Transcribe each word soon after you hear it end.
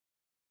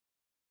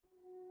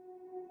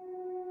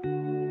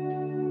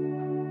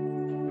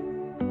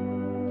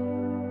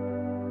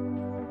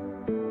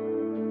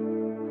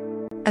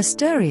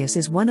Asturias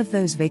is one of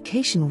those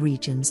vacation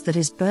regions that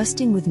is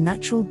bursting with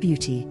natural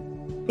beauty.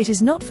 It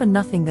is not for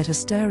nothing that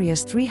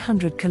Asturias'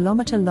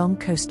 300-kilometer-long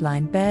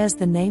coastline bears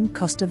the name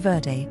Costa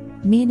Verde,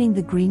 meaning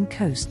the green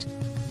coast.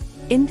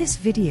 In this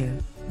video,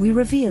 we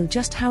reveal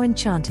just how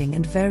enchanting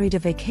and varied a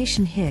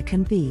vacation here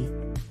can be.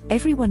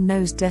 Everyone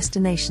knows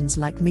destinations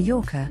like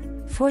Mallorca,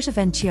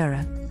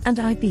 Fuerteventura, and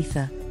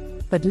Ibiza.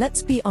 But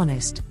let's be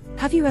honest,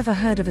 have you ever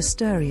heard of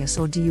Asturias,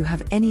 or do you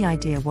have any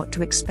idea what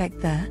to expect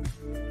there?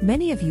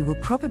 Many of you will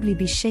probably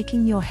be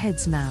shaking your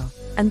heads now,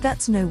 and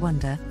that's no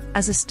wonder,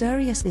 as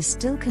Asturias is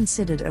still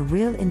considered a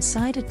real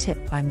insider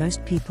tip by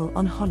most people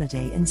on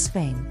holiday in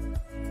Spain.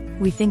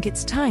 We think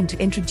it's time to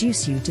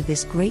introduce you to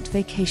this great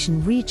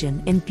vacation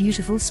region in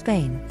beautiful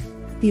Spain.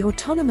 The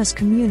autonomous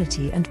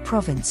community and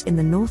province in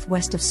the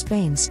northwest of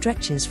Spain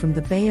stretches from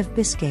the Bay of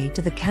Biscay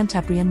to the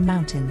Cantabrian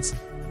Mountains.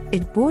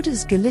 It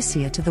borders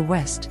Galicia to the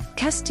west,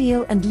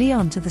 Castile and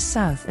Leon to the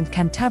south, and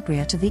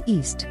Cantabria to the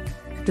east.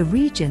 The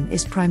region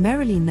is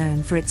primarily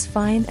known for its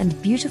fine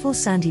and beautiful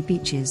sandy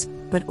beaches,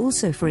 but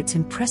also for its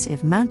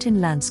impressive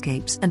mountain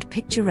landscapes and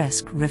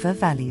picturesque river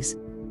valleys.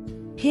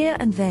 Here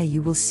and there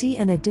you will see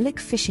an idyllic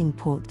fishing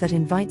port that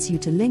invites you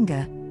to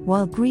linger,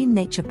 while green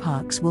nature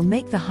parks will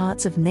make the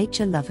hearts of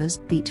nature lovers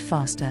beat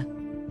faster.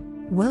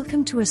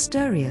 Welcome to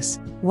Asturias,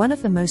 one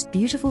of the most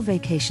beautiful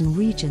vacation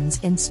regions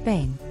in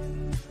Spain.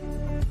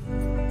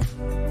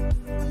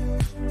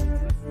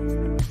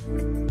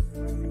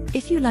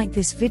 If you like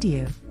this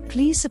video,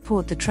 please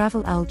support the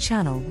Travel Owl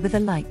channel with a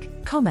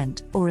like,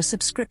 comment, or a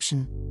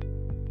subscription.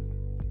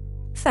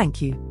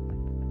 Thank you.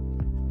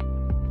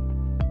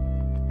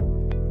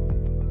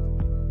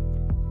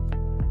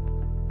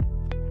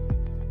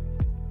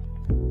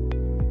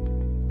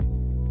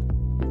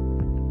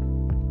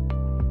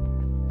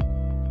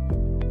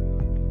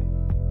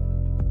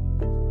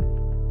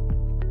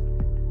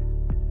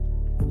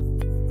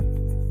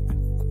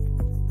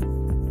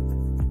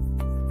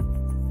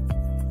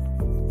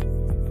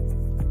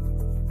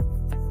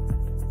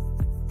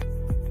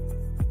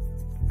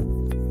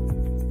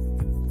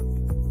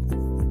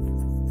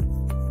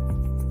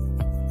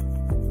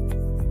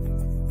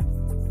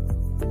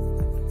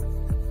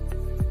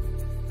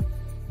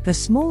 The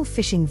small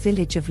fishing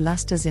village of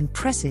Llatres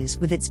impresses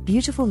with its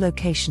beautiful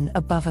location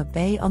above a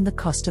bay on the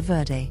Costa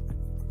Verde.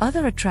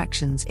 Other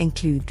attractions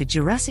include the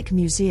Jurassic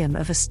Museum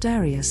of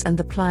Asturias and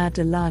the Playa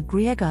de la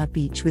Griega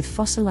beach with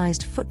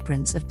fossilized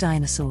footprints of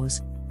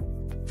dinosaurs.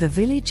 The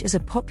village is a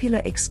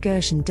popular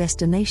excursion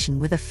destination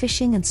with a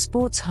fishing and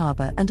sports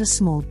harbor and a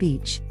small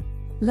beach.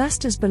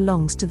 Llatres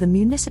belongs to the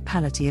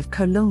municipality of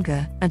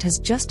Colunga and has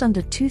just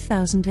under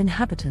 2,000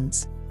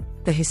 inhabitants.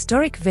 The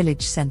historic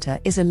village center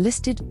is a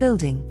listed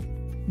building.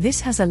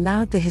 This has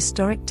allowed the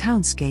historic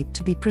townscape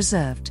to be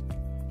preserved.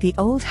 The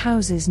old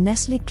houses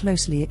nestle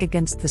closely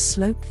against the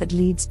slope that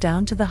leads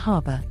down to the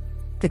harbor.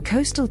 The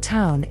coastal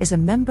town is a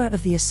member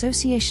of the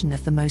Association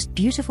of the Most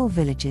Beautiful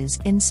Villages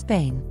in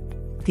Spain.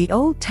 The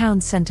old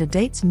town center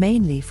dates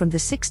mainly from the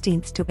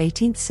 16th to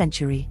 18th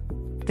century.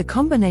 The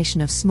combination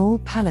of small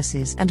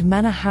palaces and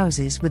manor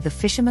houses with the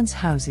fishermen's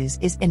houses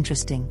is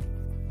interesting.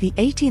 The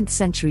 18th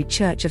century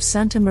church of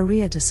Santa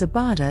Maria de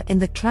Sabada in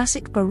the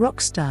classic Baroque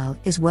style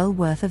is well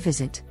worth a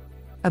visit.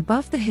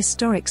 Above the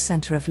historic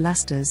center of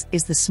Llatres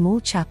is the small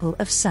chapel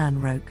of San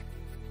Roque.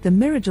 The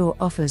mirador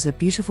offers a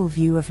beautiful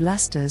view of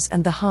Llatres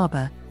and the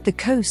harbor, the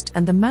coast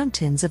and the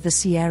mountains of the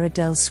Sierra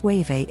del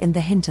Suave in the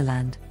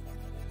hinterland.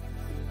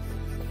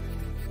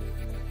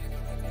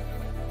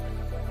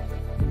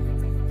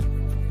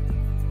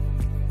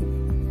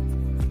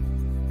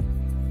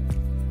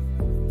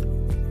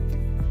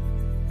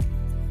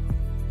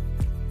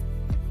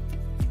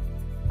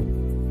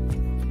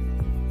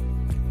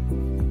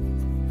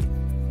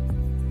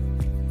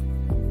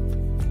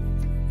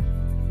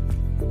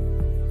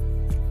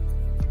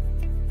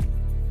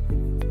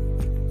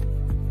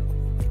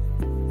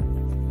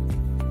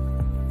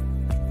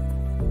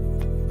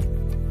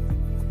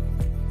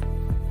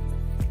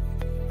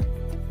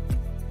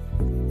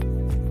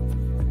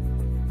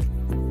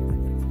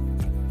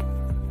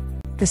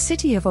 The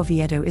city of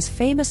Oviedo is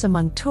famous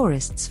among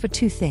tourists for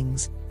two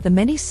things: the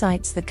many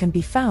sights that can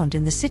be found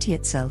in the city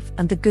itself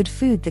and the good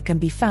food that can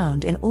be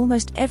found in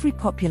almost every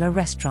popular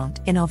restaurant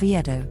in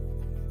Oviedo.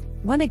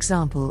 One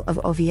example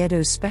of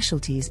Oviedo's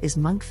specialties is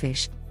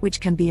monkfish, which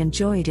can be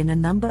enjoyed in a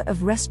number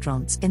of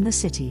restaurants in the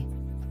city.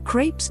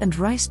 Crepes and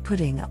rice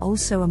pudding are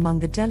also among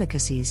the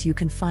delicacies you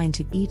can find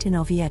to eat in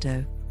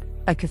Oviedo.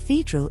 A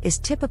cathedral is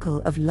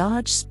typical of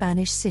large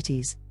Spanish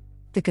cities.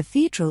 The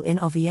cathedral in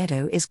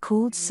Oviedo is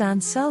called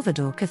San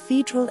Salvador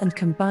Cathedral and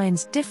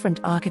combines different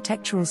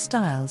architectural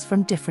styles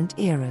from different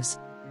eras.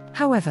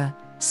 However,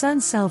 San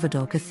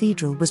Salvador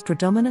Cathedral was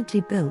predominantly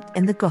built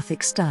in the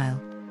Gothic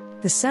style.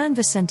 The San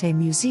Vicente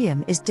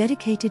Museum is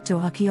dedicated to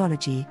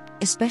archaeology,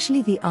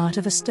 especially the art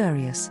of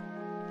Asturias.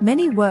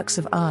 Many works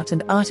of art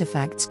and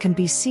artifacts can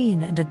be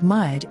seen and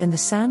admired in the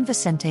San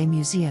Vicente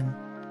Museum.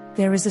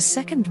 There is a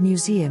second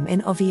museum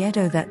in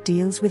Oviedo that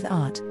deals with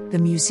art. The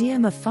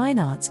Museum of Fine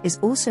Arts is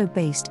also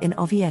based in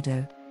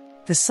Oviedo.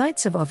 The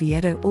sights of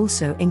Oviedo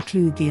also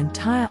include the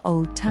entire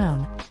Old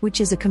Town,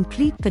 which is a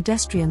complete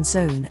pedestrian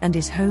zone and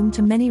is home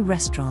to many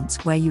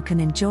restaurants where you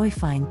can enjoy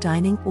fine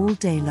dining all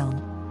day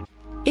long.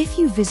 If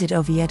you visit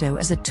Oviedo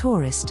as a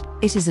tourist,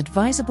 it is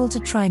advisable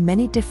to try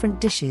many different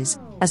dishes,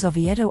 as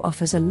Oviedo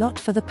offers a lot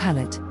for the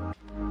palate.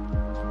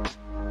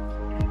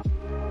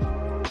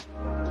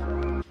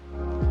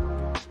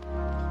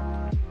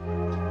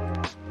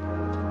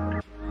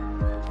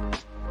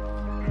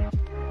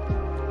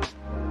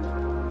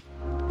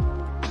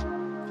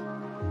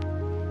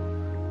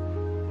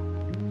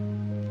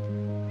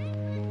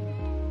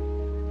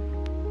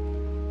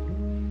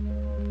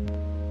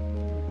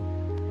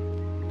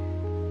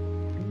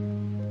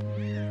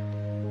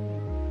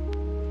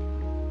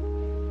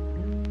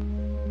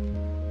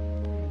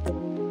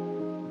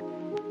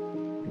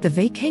 The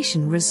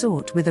vacation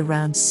resort with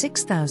around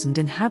 6,000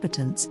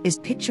 inhabitants is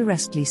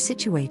picturesquely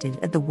situated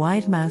at the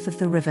wide mouth of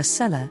the River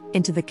Sella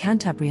into the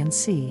Cantabrian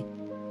Sea.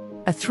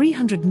 A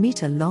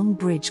 300-meter-long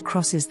bridge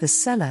crosses the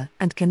Sella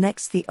and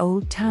connects the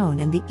Old Town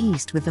in the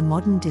east with the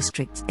modern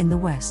districts in the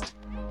west.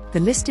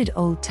 The listed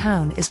Old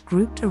Town is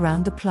grouped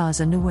around the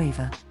Plaza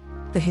Nueva.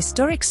 The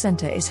historic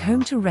center is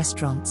home to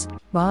restaurants,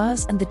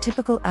 bars and the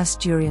typical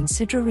Asturian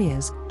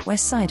sidrerias, where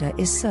cider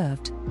is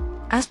served.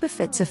 As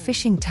befits a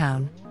fishing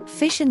town,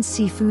 fish and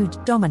seafood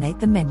dominate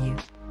the menu.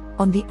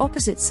 On the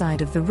opposite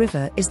side of the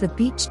river is the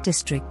beach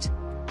district.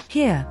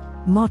 Here,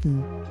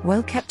 modern,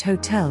 well-kept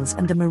hotels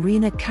and the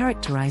marina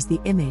characterize the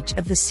image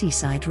of the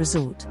seaside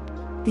resort.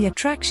 The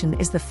attraction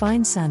is the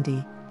fine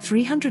sandy,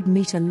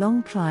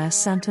 300-meter-long Playa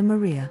Santa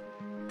Maria.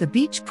 The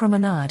beach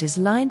promenade is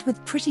lined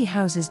with pretty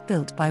houses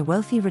built by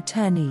wealthy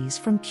returnees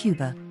from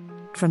Cuba.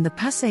 From the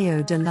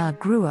Paseo de la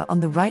Grua on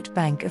the right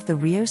bank of the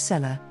Rio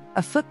Sella,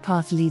 a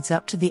footpath leads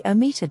up to the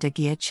Ermita de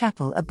Guia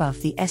chapel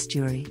above the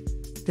estuary.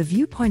 The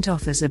viewpoint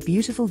offers a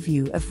beautiful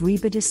view of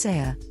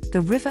Ribadesella,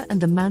 the river and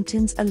the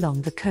mountains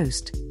along the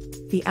coast.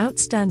 The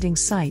outstanding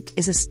site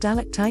is a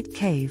stalactite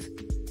cave.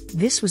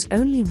 This was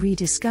only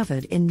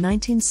rediscovered in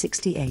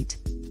 1968.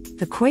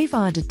 The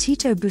Cueva de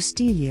Tito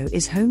Bustillo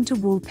is home to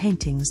wall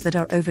paintings that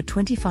are over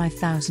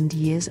 25,000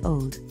 years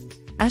old.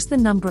 As the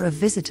number of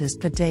visitors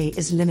per day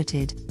is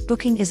limited,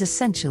 booking is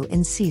essential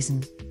in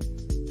season.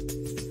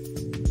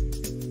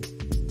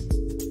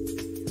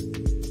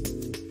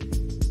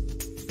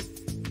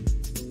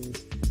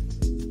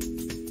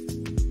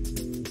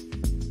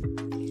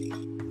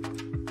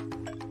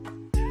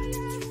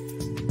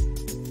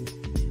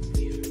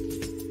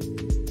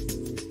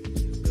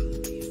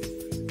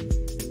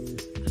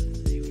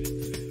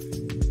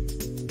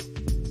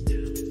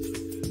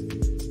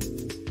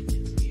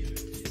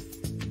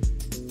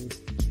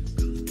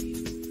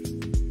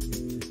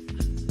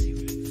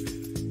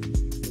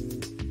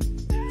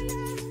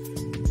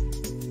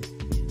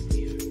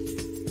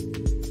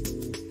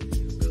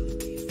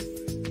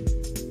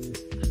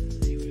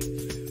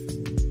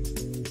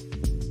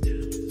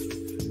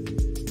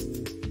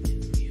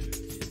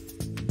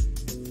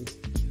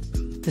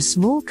 The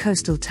small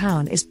coastal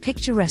town is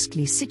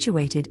picturesquely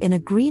situated in a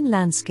green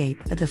landscape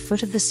at the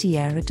foot of the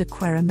Sierra de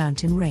Quera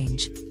mountain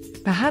range.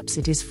 Perhaps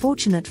it is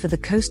fortunate for the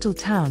coastal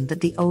town that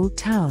the Old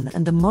Town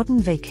and the modern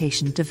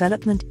vacation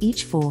development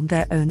each form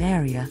their own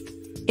area.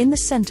 In the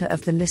center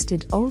of the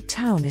listed Old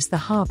Town is the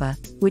harbor,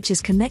 which is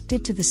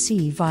connected to the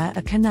sea via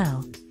a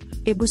canal.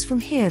 It was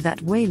from here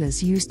that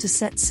whalers used to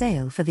set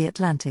sail for the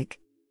Atlantic.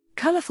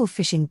 Colorful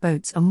fishing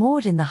boats are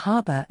moored in the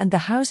harbor and the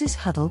houses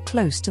huddle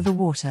close to the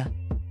water.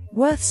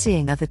 Worth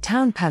seeing are the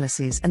town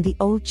palaces and the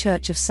old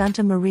church of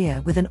Santa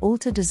Maria with an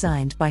altar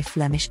designed by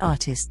Flemish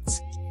artists.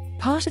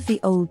 Part of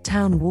the Old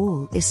Town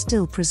wall is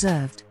still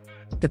preserved.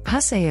 The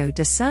Paseo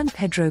de San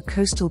Pedro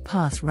coastal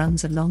path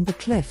runs along the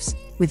cliffs,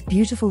 with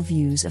beautiful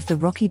views of the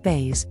rocky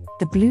bays,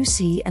 the blue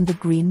sea and the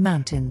green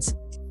mountains.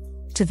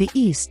 To the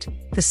east,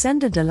 the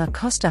Senda de la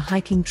Costa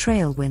hiking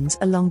trail winds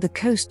along the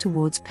coast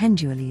towards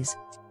Penduales.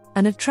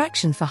 An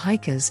attraction for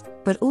hikers,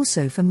 but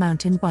also for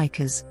mountain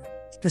bikers.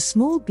 The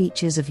small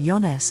beaches of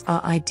Llanes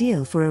are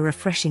ideal for a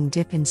refreshing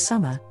dip in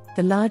summer,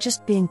 the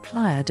largest being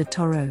Playa de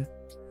Toro.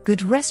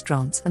 Good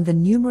restaurants and the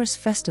numerous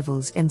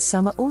festivals in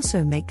summer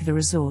also make the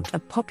resort a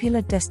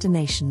popular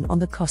destination on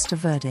the Costa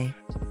Verde.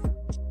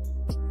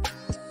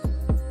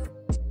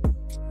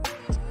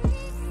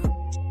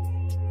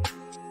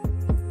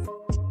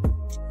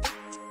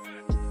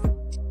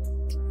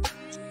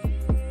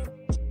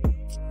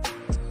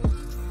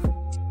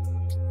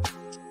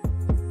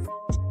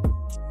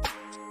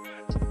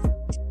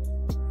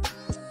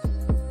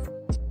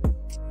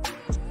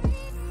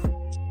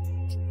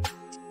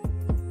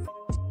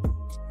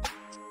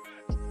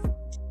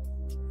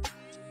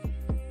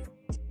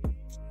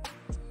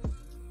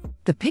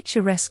 The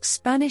picturesque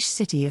Spanish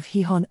city of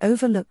Gijón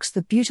overlooks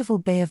the beautiful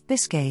Bay of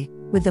Biscay,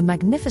 with the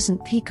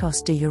magnificent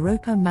Picos de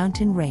Europa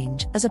mountain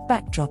range as a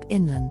backdrop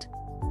inland.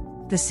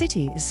 The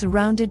city is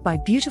surrounded by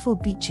beautiful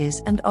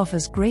beaches and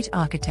offers great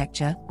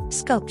architecture,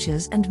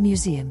 sculptures and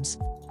museums.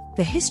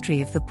 The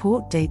history of the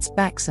port dates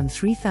back some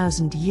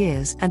 3,000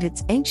 years, and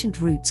its ancient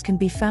roots can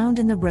be found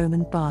in the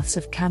Roman baths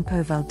of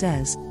Campo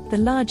Valdez, the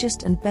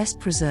largest and best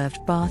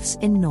preserved baths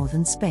in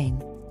northern Spain.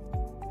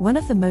 One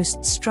of the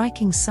most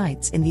striking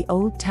sights in the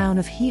old town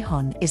of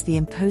Gijón is the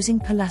imposing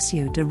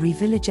Palacio de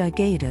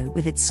Revillagigedo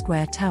with its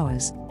square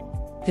towers.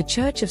 The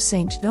Church of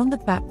St. John the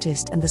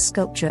Baptist and the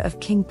sculpture of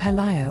King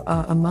Pelayo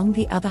are among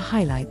the other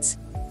highlights.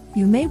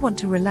 You may want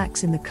to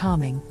relax in the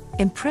calming,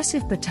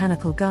 impressive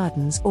botanical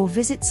gardens or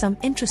visit some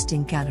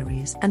interesting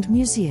galleries and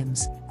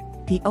museums.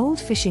 The old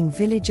fishing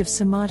village of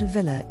Samada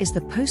Villa is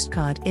the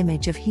postcard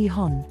image of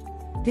Gijón.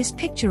 This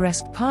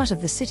picturesque part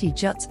of the city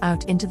juts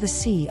out into the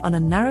sea on a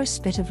narrow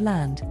spit of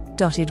land,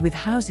 dotted with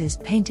houses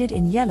painted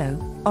in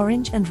yellow,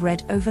 orange and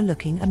red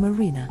overlooking a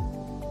marina.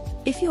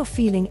 If you're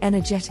feeling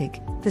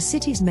energetic, the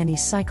city's many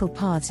cycle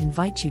paths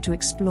invite you to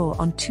explore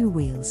on two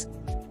wheels.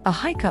 A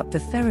hike up the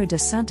Cerro de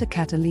Santa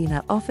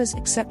Catalina offers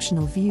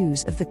exceptional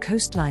views of the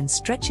coastline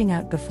stretching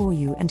out before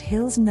you and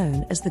hills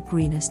known as the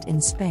greenest in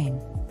Spain.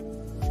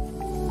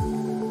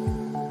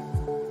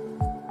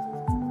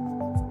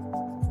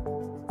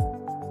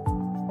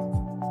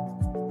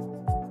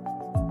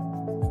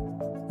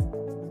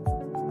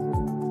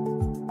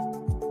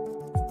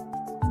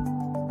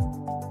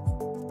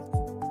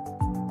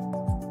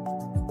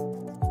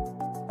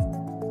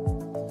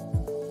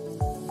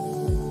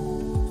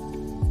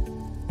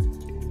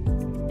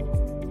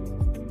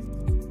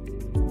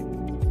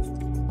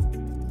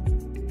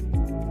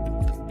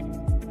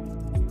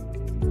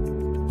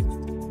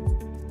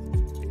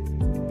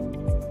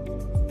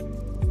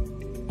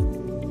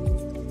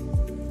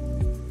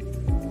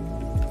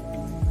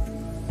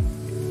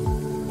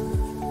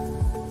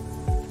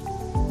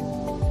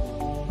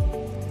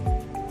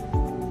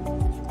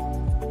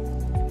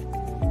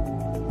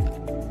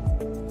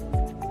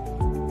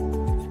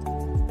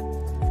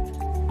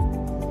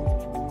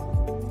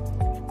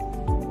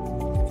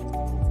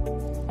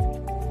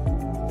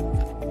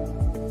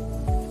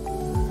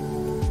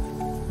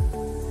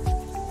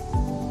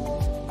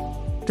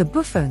 The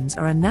buffoons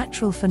are a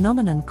natural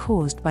phenomenon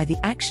caused by the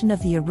action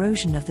of the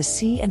erosion of the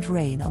sea and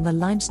rain on the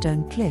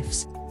limestone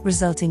cliffs,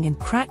 resulting in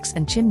cracks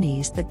and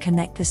chimneys that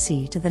connect the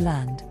sea to the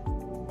land.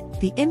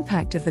 The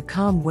impact of the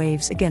calm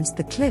waves against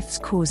the cliffs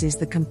causes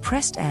the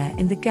compressed air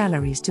in the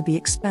galleries to be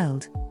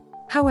expelled.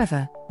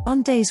 However,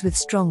 on days with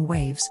strong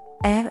waves,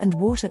 air and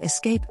water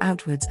escape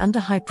outwards under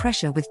high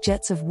pressure with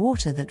jets of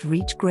water that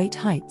reach great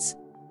heights.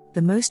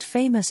 The most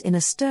famous in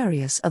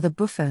Asturias are the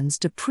buffoons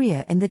de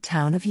Pria in the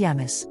town of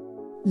Llanes.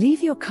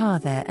 Leave your car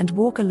there and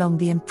walk along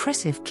the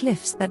impressive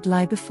cliffs that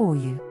lie before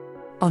you.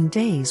 On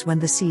days when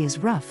the sea is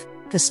rough,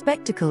 the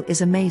spectacle is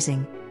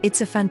amazing.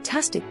 It's a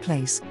fantastic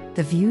place,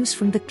 the views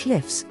from the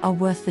cliffs are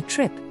worth the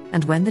trip,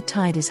 and when the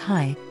tide is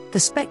high, the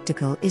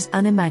spectacle is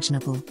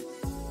unimaginable.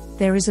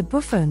 There is a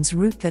buffoons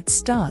route that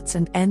starts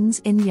and ends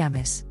in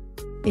Llanes.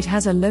 It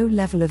has a low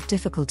level of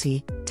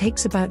difficulty,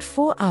 takes about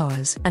 4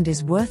 hours, and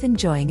is worth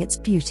enjoying its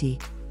beauty.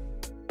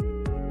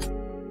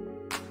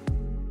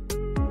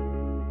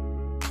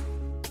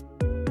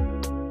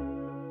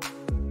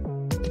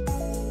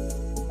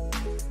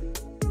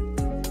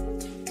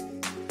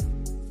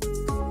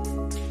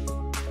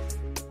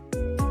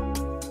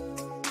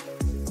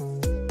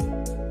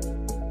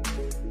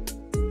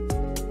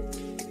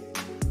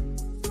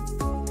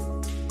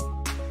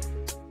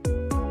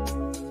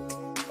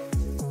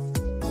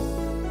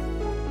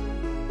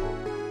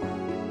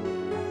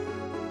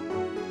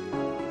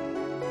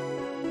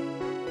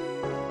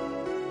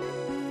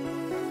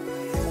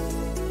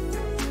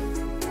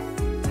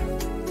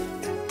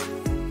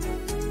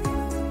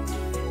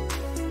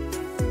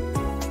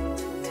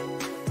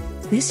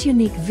 This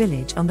unique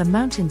village on the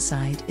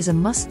mountainside is a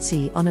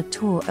must-see on a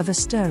tour of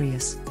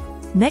Asturias.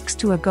 Next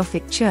to a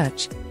Gothic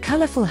church,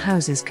 colourful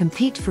houses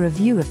compete for a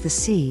view of the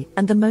sea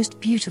and the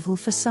most beautiful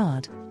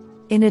facade.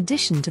 In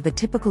addition to the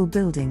typical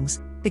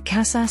buildings, the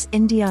Casas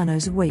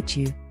Indianos await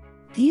you.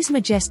 These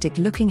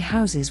majestic-looking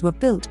houses were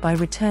built by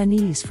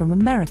returnees from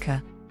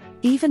America.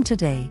 Even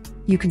today,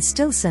 you can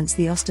still sense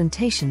the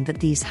ostentation that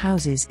these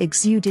houses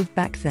exuded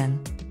back then.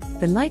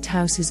 The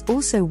lighthouse is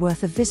also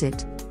worth a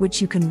visit, which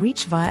you can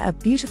reach via a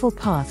beautiful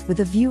path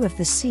with a view of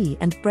the sea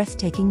and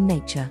breathtaking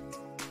nature.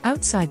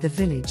 Outside the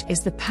village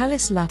is the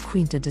Palace La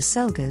Quinta de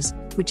Selgas,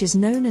 which is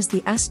known as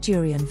the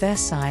Asturian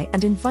Versailles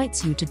and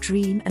invites you to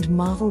dream and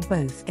marvel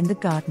both in the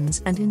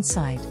gardens and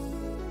inside.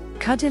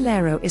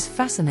 Cudillero is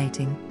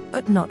fascinating,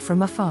 but not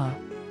from afar.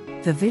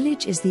 The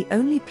village is the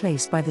only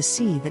place by the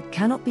sea that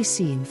cannot be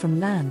seen from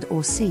land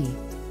or sea.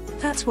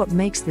 That's what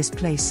makes this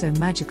place so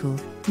magical.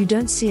 You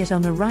don't see it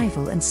on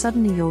arrival and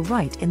suddenly you're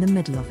right in the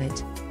middle of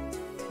it.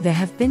 There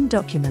have been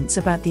documents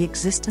about the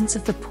existence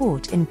of the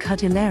port in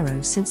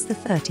Cudillero since the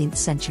 13th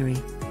century.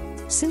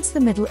 Since the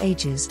Middle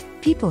Ages,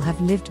 people have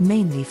lived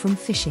mainly from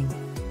fishing.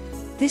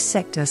 This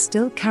sector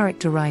still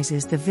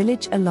characterizes the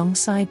village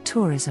alongside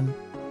tourism.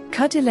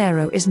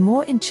 Cudillero is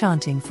more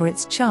enchanting for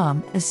its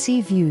charm and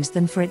sea views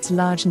than for its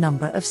large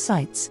number of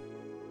sites.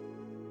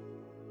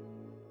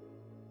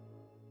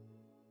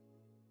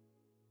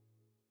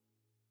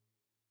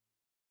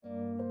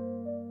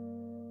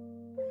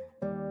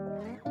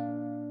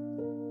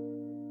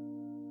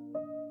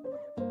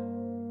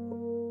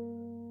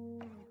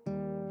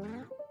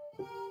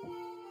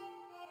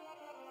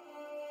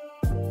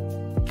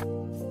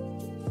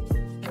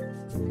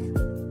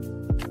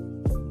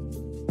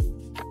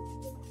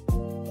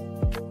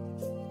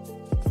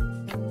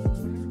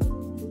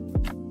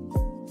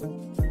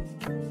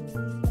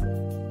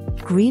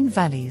 Green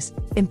valleys,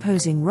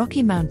 imposing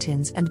rocky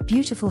mountains and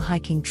beautiful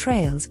hiking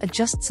trails are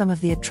just some of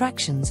the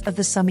attractions of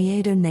the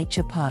Oviedo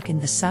Nature Park in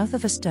the south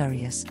of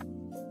Asturias.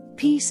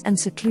 Peace and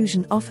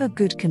seclusion offer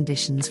good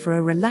conditions for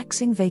a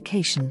relaxing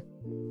vacation.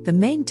 The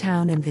main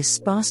town in this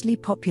sparsely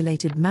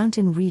populated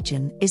mountain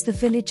region is the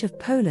village of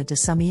Pola de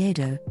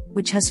Oviedo,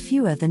 which has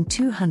fewer than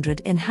 200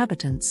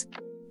 inhabitants.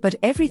 But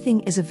everything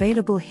is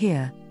available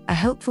here: a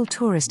helpful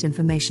tourist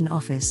information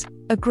office,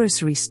 a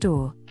grocery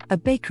store, a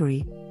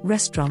bakery,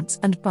 restaurants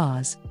and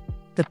bars.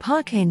 The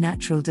Parque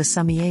Natural de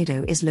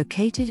Oviedo is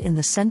located in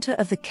the center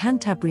of the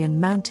Cantabrian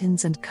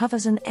Mountains and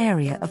covers an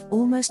area of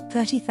almost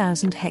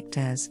 30,000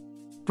 hectares.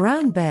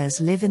 Brown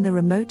bears live in the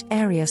remote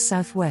area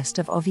southwest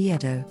of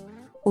Oviedo.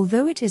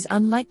 Although it is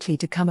unlikely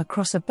to come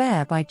across a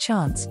bear by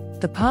chance,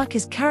 the park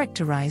is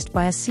characterized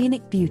by a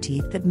scenic beauty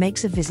that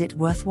makes a visit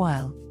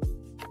worthwhile.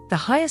 The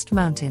highest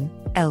mountain,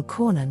 El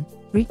Cornan,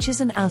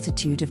 reaches an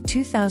altitude of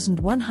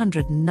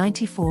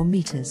 2,194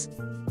 meters.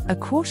 A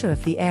quarter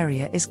of the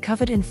area is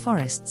covered in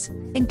forests,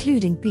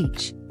 including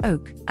beech,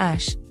 oak,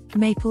 ash,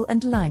 maple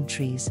and lime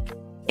trees.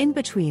 In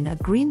between are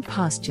green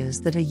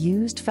pastures that are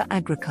used for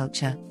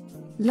agriculture.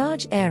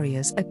 Large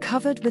areas are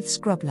covered with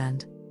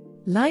scrubland.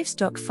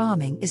 Livestock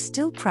farming is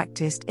still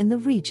practiced in the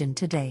region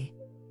today.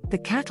 The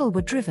cattle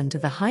were driven to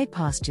the high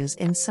pastures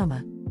in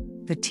summer.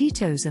 The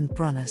Titos and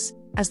Bronas,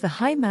 as the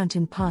high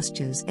mountain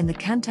pastures in the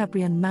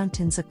Cantabrian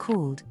Mountains are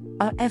called,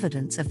 are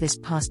evidence of this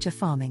pasture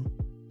farming.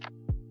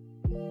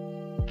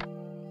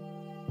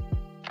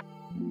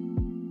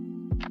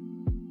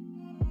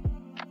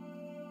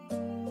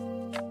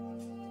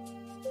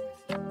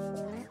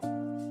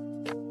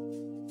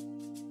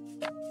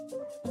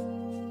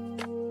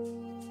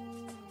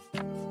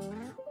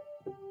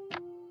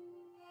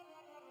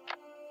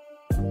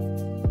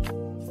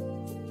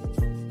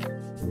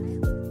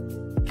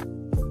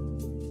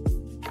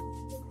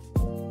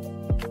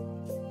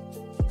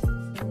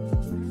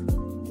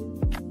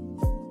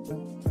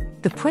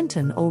 The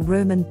Puenten or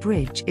Roman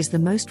Bridge is the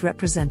most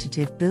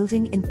representative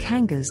building in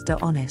Cangas de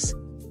Onís.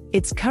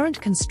 Its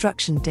current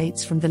construction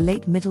dates from the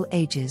late Middle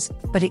Ages,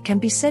 but it can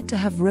be said to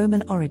have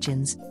Roman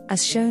origins,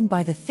 as shown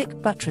by the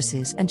thick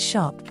buttresses and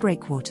sharp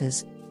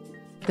breakwaters.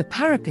 The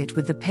parapet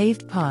with the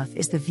paved path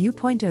is the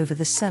viewpoint over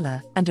the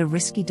cellar and a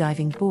risky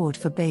diving board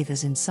for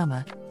bathers in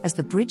summer, as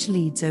the bridge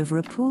leads over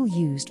a pool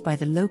used by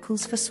the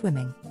locals for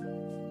swimming.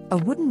 A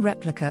wooden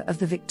replica of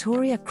the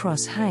Victoria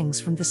Cross hangs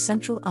from the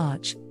central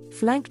arch,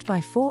 flanked by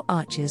 4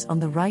 arches on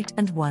the right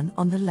and 1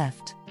 on the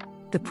left.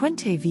 The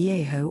Puente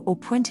Viejo or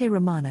Puente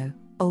Romano,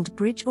 Old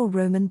Bridge or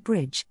Roman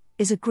Bridge,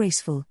 is a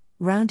graceful,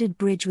 rounded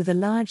bridge with a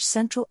large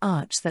central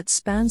arch that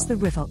spans the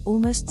river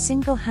almost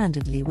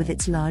single-handedly with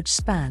its large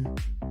span.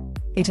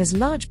 It has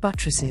large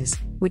buttresses,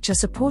 which are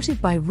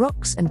supported by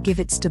rocks and give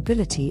it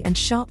stability and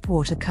sharp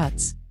water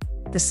cuts.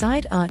 The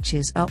side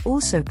arches are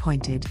also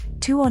pointed,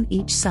 2 on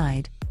each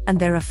side, and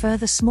there are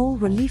further small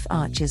relief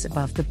arches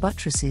above the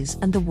buttresses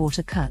and the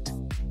water cut.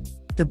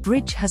 The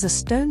bridge has a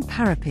stone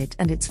parapet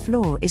and its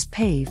floor is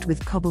paved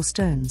with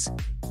cobblestones.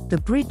 The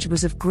bridge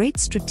was of great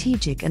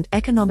strategic and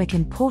economic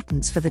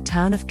importance for the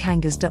town of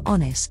Cangas de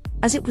Onís,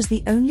 as it was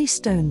the only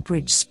stone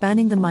bridge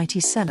spanning the mighty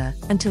Sella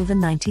until the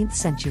 19th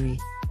century.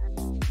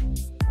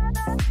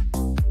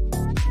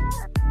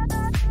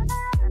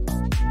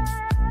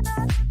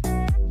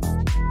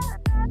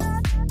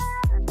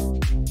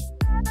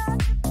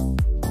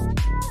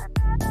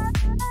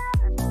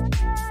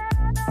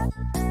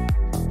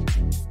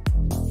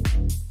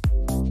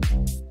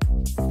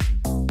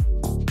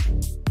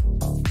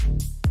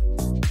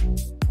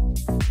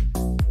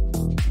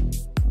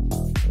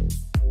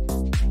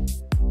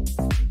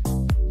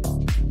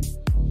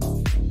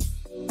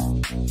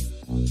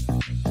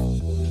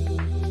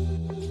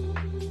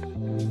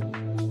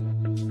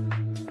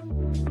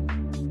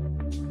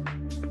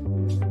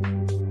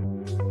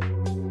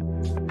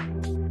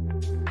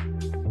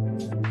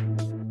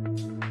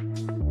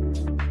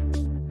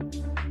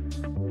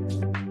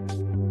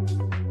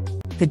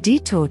 The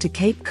detour to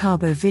Cape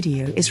Cabo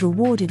Video is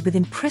rewarded with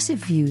impressive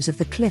views of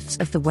the cliffs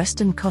of the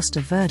western Costa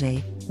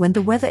Verde, when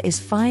the weather is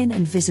fine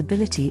and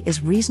visibility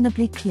is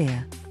reasonably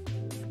clear.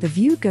 The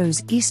view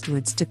goes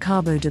eastwards to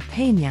Cabo de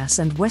Peñas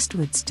and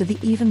westwards to the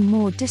even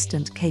more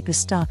distant Cape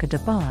Estaca de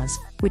Bars,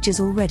 which is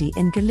already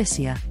in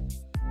Galicia.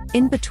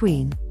 In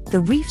between,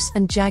 the reefs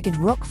and jagged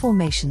rock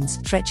formations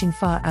stretching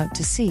far out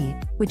to sea,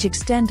 which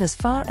extend as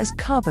far as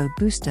Cabo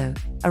Busto,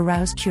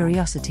 arouse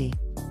curiosity.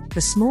 The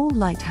small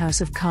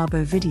lighthouse of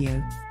Cabo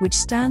Video, which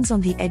stands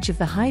on the edge of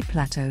the high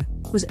plateau,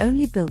 was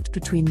only built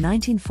between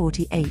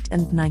 1948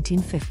 and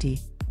 1950.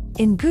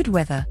 In good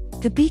weather,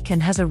 the beacon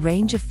has a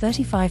range of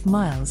 35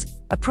 miles,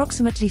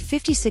 approximately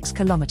 56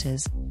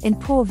 kilometers. In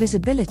poor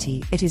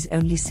visibility, it is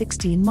only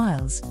 16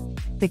 miles.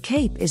 The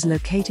cape is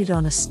located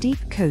on a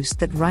steep coast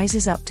that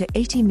rises up to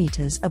 80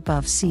 meters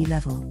above sea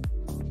level.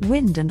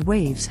 Wind and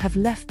waves have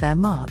left their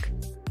mark.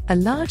 A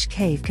large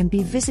cave can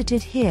be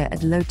visited here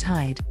at low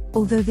tide,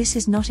 although this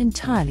is not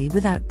entirely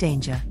without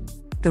danger.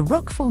 The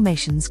rock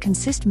formations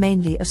consist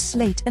mainly of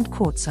slate and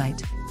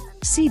quartzite.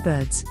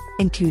 Seabirds,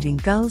 including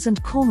gulls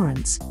and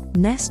cormorants,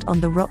 nest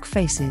on the rock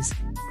faces.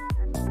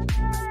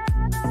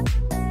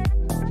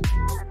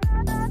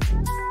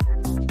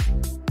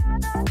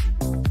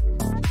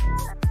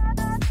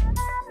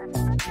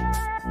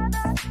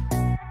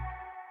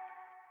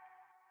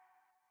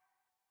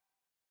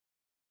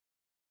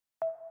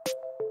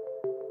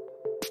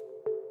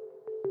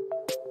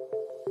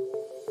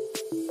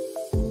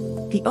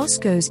 The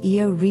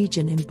Oscos-Eo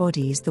region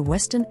embodies the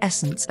western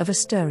essence of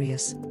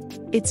Asturias.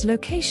 Its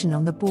location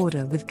on the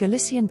border with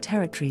Galician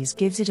territories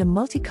gives it a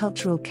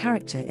multicultural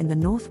character in the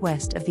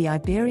northwest of the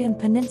Iberian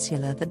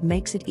Peninsula that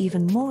makes it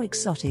even more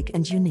exotic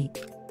and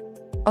unique.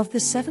 Of the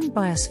 7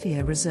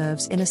 biosphere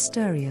reserves in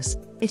Asturias,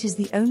 it is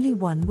the only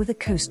one with a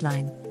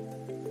coastline.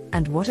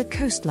 And what a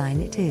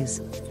coastline it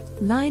is!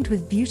 Lined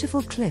with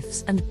beautiful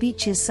cliffs and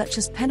beaches such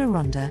as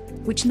Peñaranda,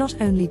 which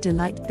not only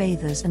delight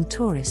bathers and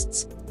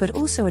tourists, but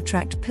also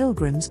attract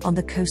pilgrims on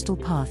the coastal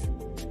path.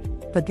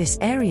 But this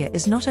area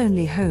is not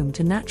only home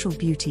to natural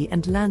beauty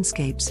and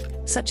landscapes,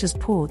 such as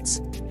ports,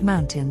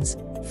 mountains,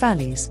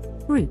 valleys,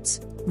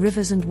 routes,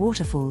 rivers and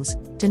waterfalls,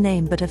 to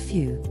name but a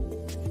few.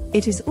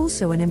 It is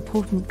also an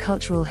important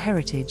cultural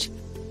heritage.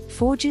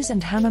 Forges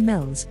and hammer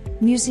mills,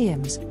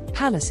 museums,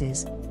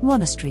 palaces,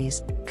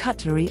 monasteries,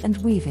 cutlery and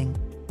weaving.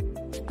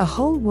 A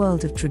whole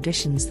world of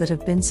traditions that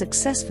have been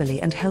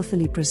successfully and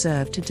healthily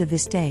preserved to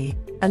this day,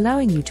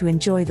 allowing you to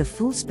enjoy the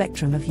full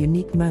spectrum of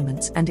unique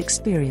moments and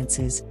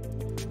experiences.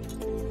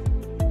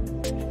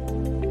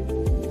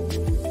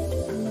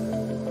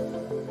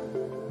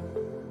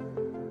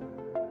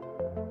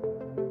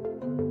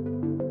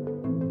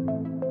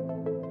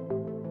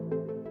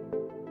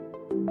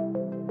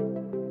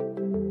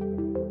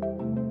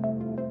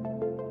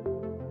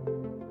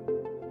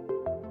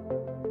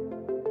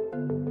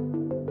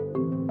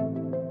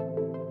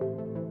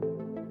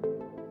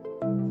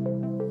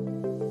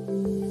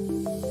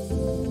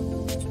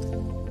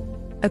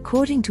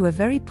 According to a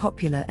very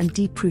popular and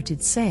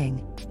deep-rooted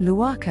saying,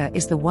 Lluarca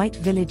is the white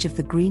village of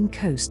the green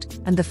coast,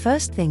 and the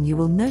first thing you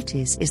will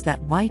notice is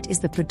that white is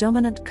the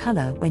predominant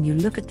color when you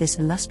look at this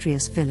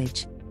illustrious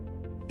village.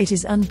 It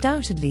is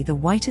undoubtedly the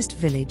whitest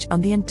village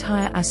on the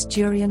entire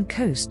Asturian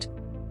coast.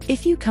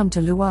 If you come to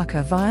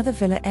Lluarca via the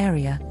villa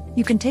area,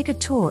 you can take a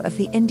tour of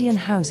the Indian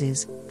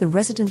houses, the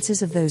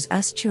residences of those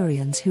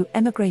Asturians who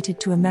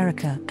emigrated to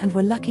America and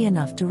were lucky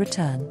enough to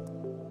return.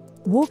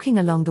 Walking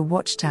along the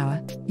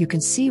watchtower, you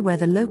can see where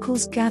the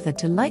locals gathered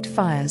to light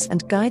fires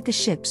and guide the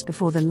ships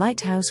before the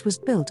lighthouse was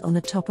built on the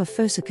top of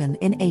Fosakan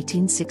in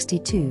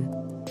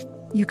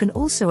 1862. You can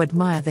also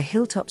admire the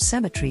Hilltop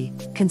Cemetery,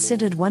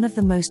 considered one of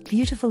the most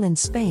beautiful in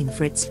Spain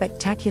for its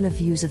spectacular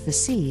views of the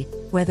sea,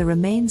 where the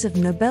remains of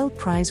Nobel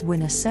Prize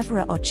winner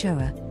Severo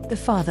Ochoa, the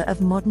father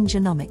of modern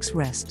genomics,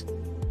 rest.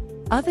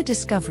 Other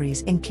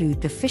discoveries include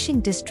the fishing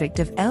district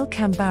of El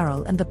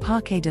Cambarol and the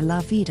Parque de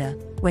la Vida,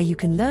 where you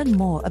can learn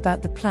more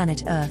about the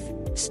planet Earth,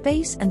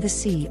 space and the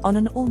sea on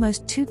an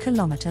almost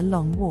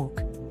 2-kilometer-long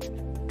walk.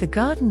 The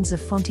gardens of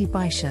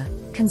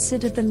Fontibaixa,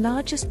 considered the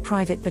largest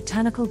private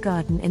botanical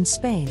garden in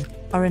Spain,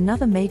 are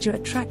another major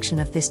attraction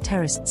of this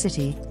terraced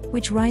city,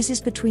 which rises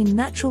between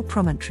natural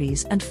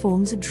promontories and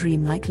forms a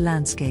dreamlike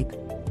landscape.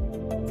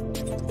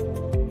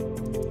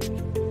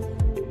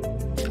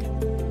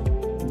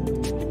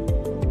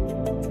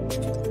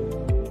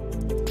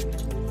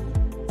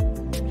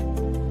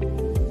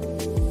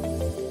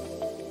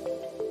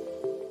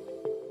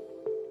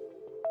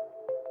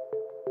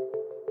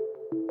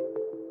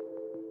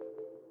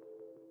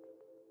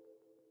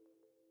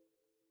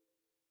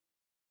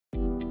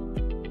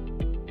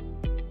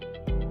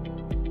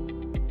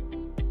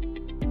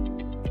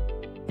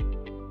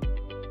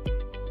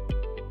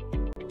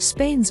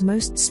 Spain's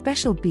most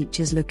special beach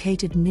is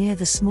located near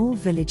the small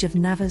village of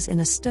Navas in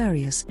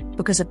Asturias,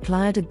 because at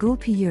Playa de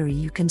Gulpiyuri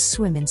you can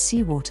swim in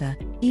seawater,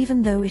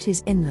 even though it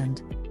is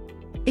inland.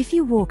 If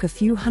you walk a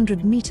few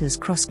hundred meters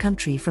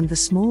cross-country from the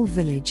small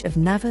village of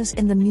Navas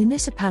in the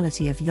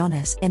municipality of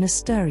Llanes in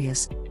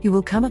Asturias, you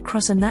will come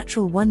across a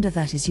natural wonder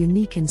that is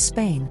unique in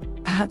Spain,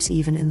 perhaps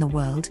even in the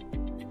world.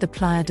 The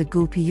Playa de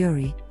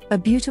Gulpiyuri, a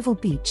beautiful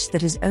beach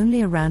that is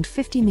only around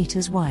 50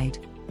 meters wide.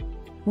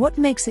 What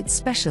makes it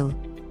special?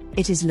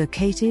 It is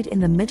located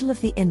in the middle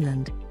of the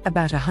inland,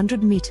 about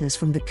 100 meters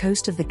from the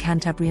coast of the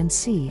Cantabrian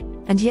Sea,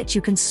 and yet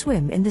you can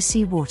swim in the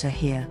seawater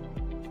here.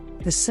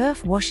 The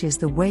surf washes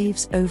the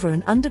waves over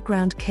an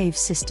underground cave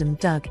system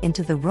dug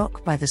into the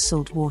rock by the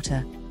salt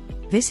water.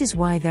 This is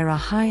why there are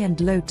high and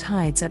low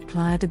tides at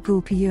Playa de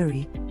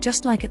Gulpiyuri.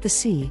 Just like at the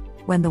sea,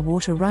 when the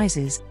water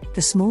rises,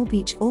 the small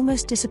beach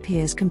almost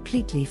disappears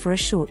completely for a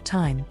short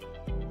time.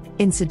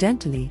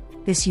 Incidentally,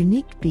 this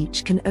unique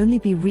beach can only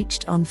be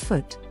reached on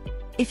foot.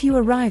 If you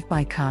arrive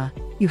by car,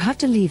 you have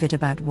to leave it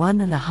about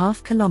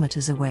 1.5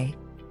 kilometers away.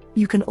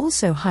 You can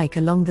also hike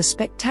along the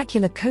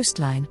spectacular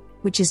coastline,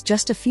 which is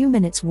just a few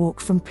minutes' walk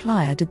from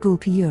Playa de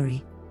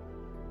Gulpiyuri.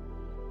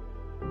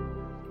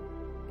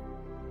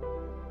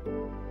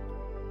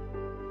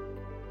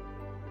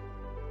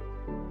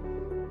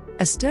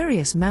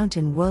 Asturias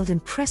mountain world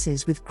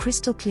impresses with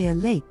crystal clear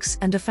lakes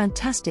and a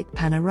fantastic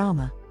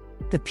panorama.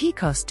 The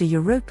Picos de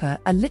Europa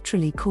are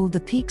literally called the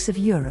Peaks of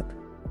Europe.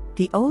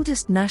 The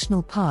oldest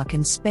national park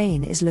in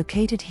Spain is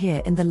located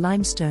here in the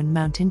limestone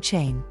mountain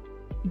chain.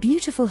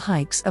 Beautiful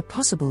hikes are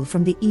possible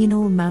from the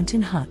Enol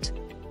mountain hut.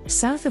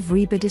 South of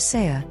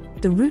Ribadesella,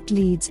 the route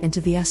leads into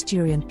the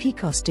Asturian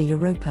Picos de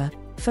Europa,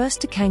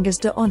 first to Cangas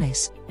de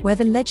Onís, where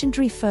the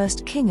legendary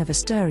first king of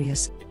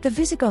Asturias, the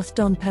Visigoth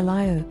Don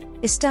Pelayo,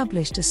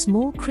 established a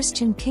small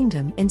Christian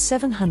kingdom in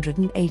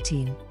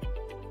 718.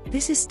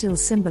 This is still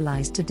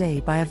symbolized today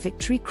by a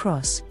Victory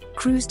Cross,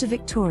 Cruz de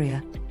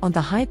Victoria, on the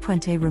High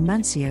Puente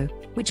Romancio,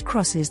 which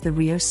crosses the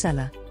Rio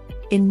Sella.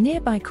 In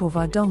nearby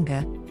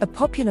Covadonga, a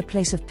popular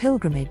place of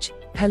pilgrimage,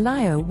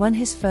 Pelayo won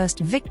his first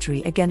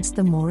victory against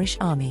the Moorish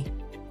army.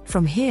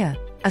 From here,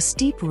 a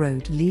steep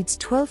road leads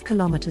 12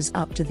 kilometers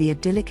up to the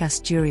idyllic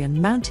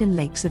Asturian mountain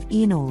lakes of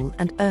Enol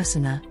and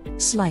Ursina,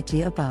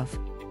 slightly above.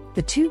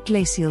 The two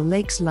glacial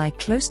lakes lie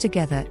close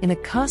together in a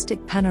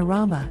karstic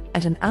panorama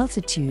at an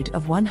altitude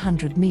of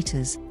 100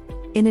 meters.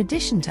 In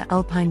addition to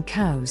alpine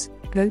cows,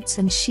 goats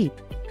and sheep,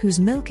 whose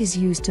milk is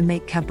used to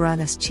make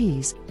cabrales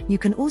cheese, you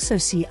can also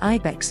see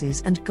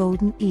ibexes and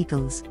golden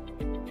eagles.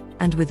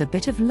 And with a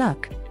bit of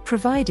luck,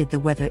 provided the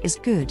weather is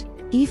good,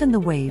 even the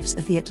waves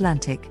of the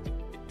Atlantic.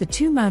 The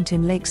two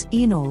mountain lakes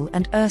Enol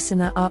and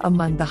Ursina are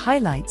among the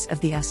highlights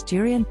of the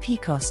Asturian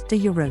Picos de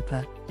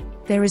Europa.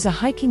 There is a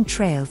hiking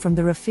trail from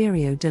the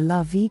Referio de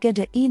la Viga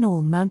de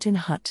Enol mountain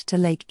hut to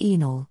Lake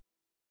Enol.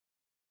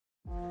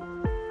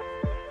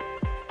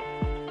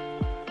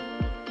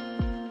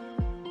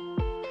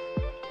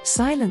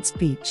 Silence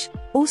Beach,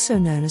 also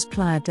known as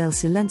Playa del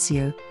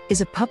Silencio,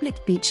 is a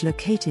public beach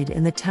located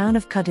in the town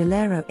of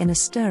Cordillera in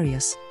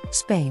Asturias,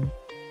 Spain.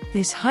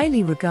 This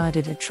highly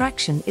regarded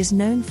attraction is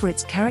known for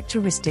its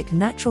characteristic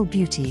natural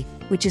beauty,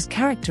 which is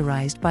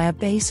characterized by a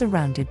bay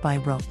surrounded by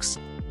rocks.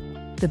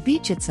 The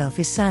beach itself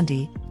is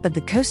sandy, but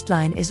the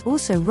coastline is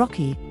also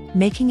rocky,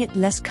 making it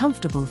less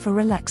comfortable for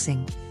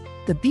relaxing.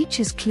 The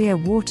beach's clear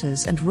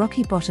waters and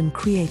rocky bottom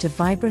create a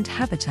vibrant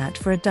habitat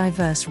for a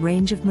diverse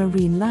range of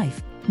marine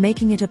life,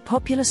 making it a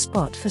popular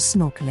spot for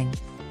snorkeling.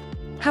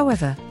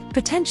 However,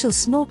 potential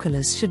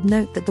snorkelers should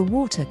note that the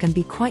water can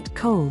be quite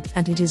cold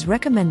and it is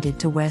recommended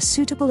to wear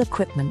suitable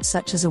equipment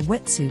such as a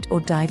wetsuit or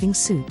diving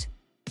suit.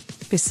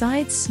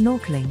 Besides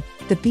snorkeling,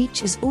 the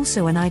beach is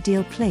also an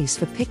ideal place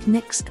for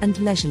picnics and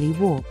leisurely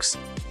walks.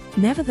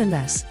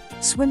 Nevertheless,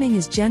 swimming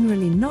is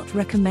generally not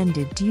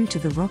recommended due to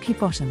the rocky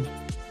bottom.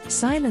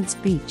 Silence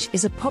Beach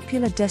is a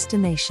popular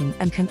destination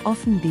and can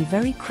often be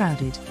very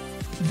crowded.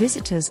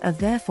 Visitors are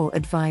therefore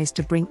advised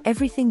to bring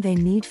everything they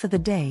need for the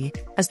day,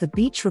 as the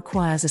beach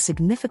requires a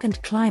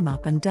significant climb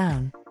up and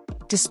down.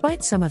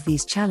 Despite some of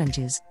these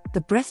challenges,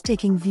 the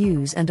breathtaking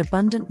views and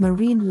abundant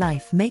marine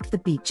life make the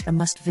beach a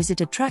must-visit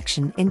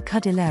attraction in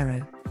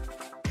Cordillera.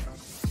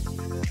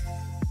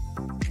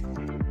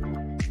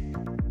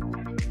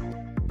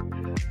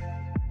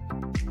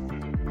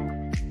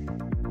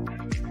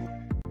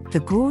 The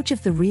gorge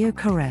of the Rio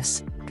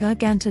Carres,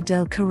 Garganta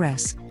del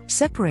Carres,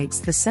 separates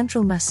the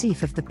central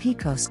massif of the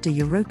Picos de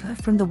Europa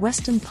from the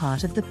western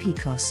part of the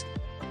Picos.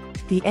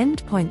 The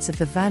end points of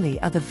the valley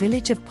are the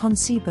village of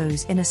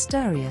Poncebos in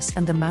Asturias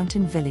and the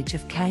mountain village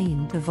of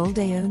Caín de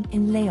Valdeón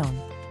in León.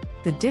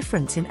 The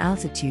difference in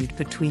altitude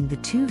between the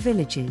two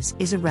villages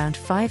is around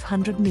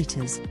 500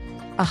 meters.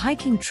 A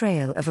hiking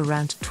trail of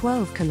around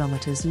 12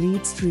 kilometers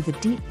leads through the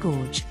deep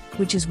gorge,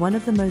 which is one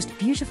of the most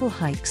beautiful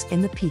hikes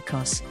in the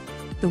Picos.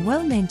 The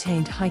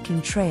well-maintained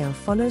hiking trail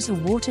follows a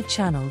water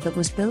channel that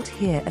was built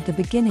here at the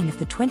beginning of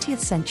the 20th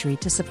century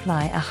to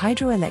supply a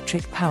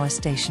hydroelectric power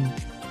station.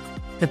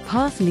 The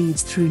path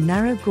leads through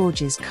narrow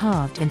gorges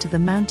carved into the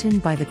mountain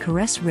by the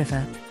Carres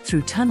River,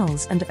 through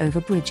tunnels and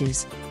over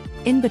bridges.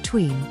 In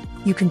between,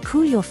 you can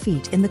cool your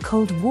feet in the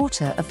cold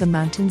water of the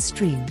mountain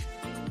stream.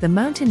 The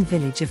mountain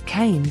village of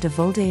Caín de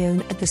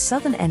Valdeón at the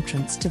southern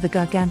entrance to the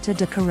Garganta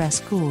de Carres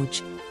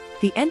Gorge.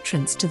 The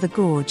entrance to the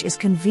gorge is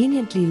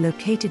conveniently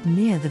located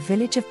near the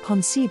village of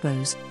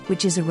Poncebos,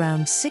 which is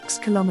around 6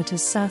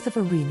 kilometers south of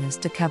Arenas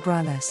de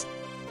Cabrales.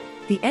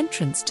 The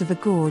entrance to the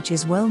gorge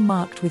is well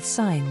marked with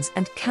signs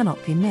and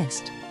cannot be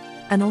missed.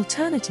 An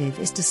alternative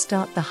is to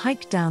start the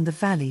hike down the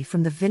valley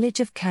from the village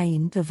of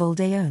Caín de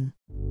Valdeón.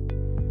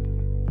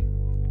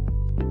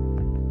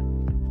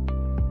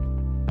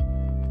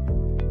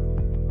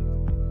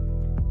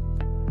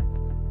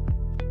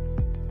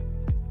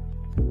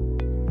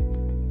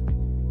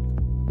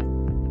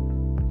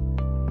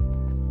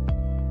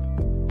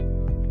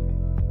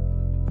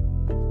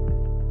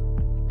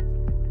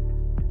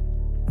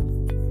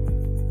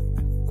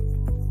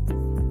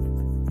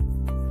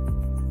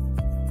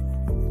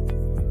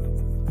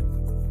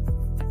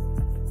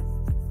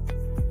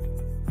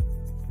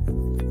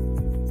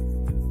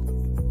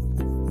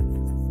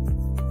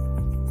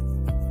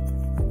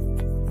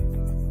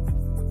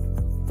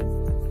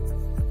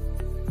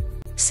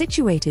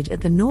 Situated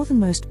at the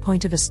northernmost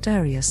point of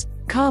Asturias,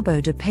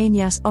 Cabo de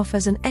Peñas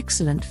offers an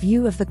excellent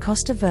view of the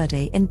Costa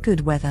Verde in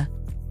good weather.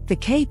 The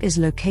cape is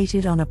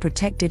located on a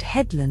protected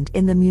headland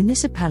in the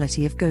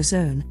municipality of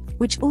Gozón,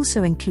 which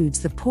also includes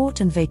the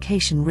port and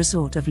vacation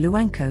resort of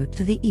Luanco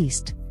to the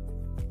east.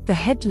 The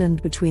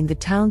headland between the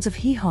towns of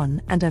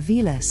Gijón and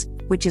Aviles,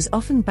 which is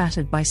often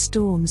battered by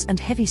storms and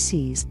heavy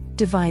seas,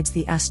 divides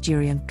the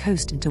Asturian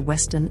coast into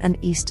western and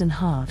eastern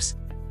halves.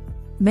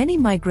 Many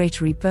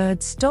migratory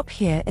birds stop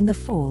here in the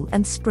fall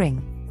and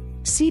spring.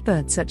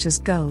 Seabirds such as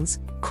gulls,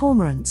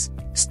 cormorants,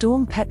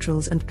 storm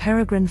petrels and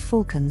peregrine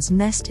falcons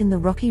nest in the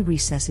rocky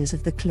recesses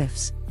of the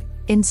cliffs.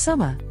 In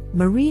summer,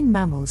 marine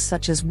mammals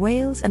such as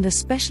whales and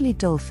especially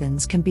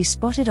dolphins can be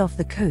spotted off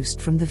the coast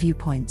from the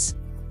viewpoints.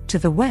 To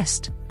the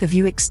west, the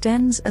view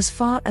extends as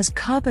far as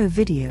Cabo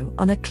Video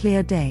on a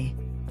clear day.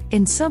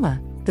 In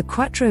summer, the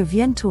Cuatro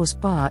Vientos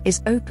bar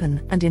is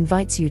open and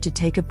invites you to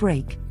take a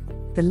break.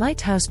 The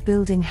lighthouse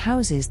building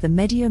houses the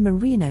Medio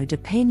Marino de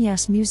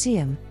Peñas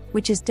Museum,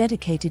 which is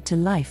dedicated to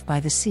life by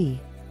the sea.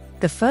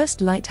 The first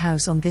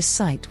lighthouse on this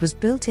site was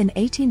built in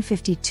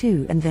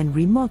 1852 and then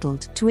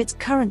remodeled to its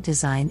current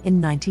design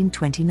in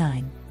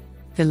 1929.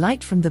 The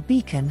light from the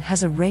beacon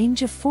has a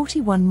range of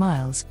 41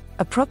 miles,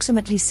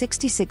 approximately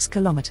 66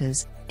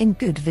 kilometers, in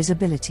good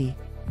visibility.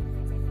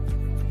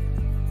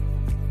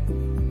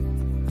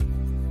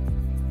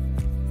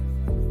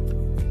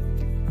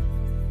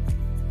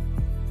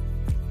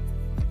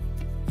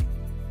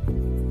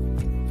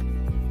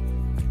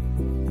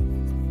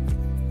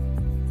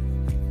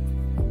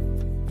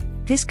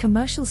 This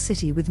commercial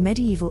city with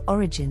medieval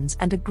origins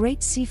and a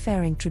great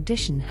seafaring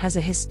tradition has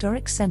a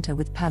historic center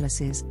with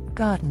palaces,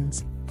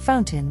 gardens,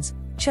 fountains,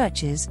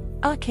 churches,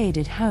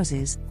 arcaded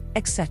houses,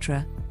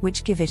 etc.,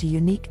 which give it a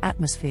unique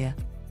atmosphere.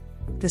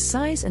 The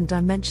size and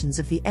dimensions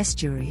of the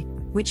estuary,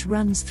 which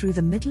runs through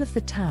the middle of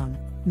the town,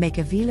 make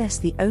Aviles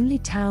the only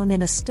town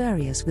in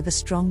Asturias with a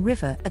strong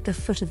river at the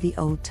foot of the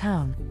old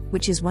town,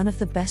 which is one of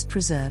the best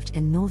preserved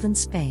in northern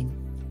Spain.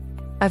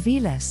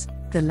 Aviles,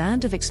 the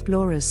land of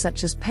explorers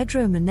such as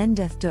Pedro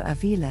Menéndez de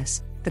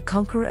Aviles, the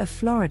conqueror of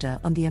Florida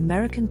on the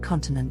American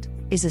continent,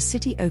 is a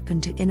city open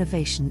to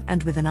innovation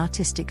and with an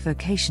artistic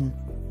vocation.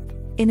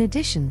 In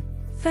addition,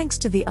 thanks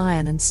to the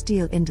iron and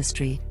steel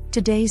industry,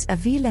 today's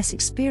Aviles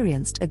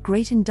experienced a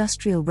great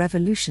industrial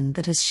revolution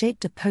that has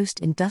shaped a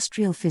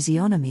post-industrial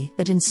physiognomy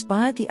that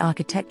inspired the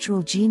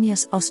architectural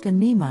genius Oscar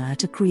Niemeyer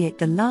to create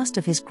the last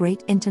of his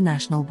great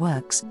international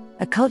works,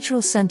 a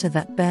cultural center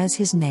that bears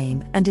his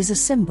name and is a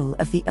symbol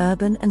of the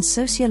urban and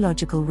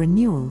sociological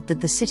renewal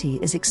that the city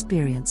is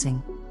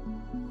experiencing.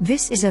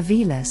 This is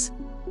Aviles,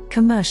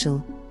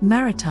 commercial,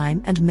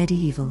 maritime and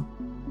medieval.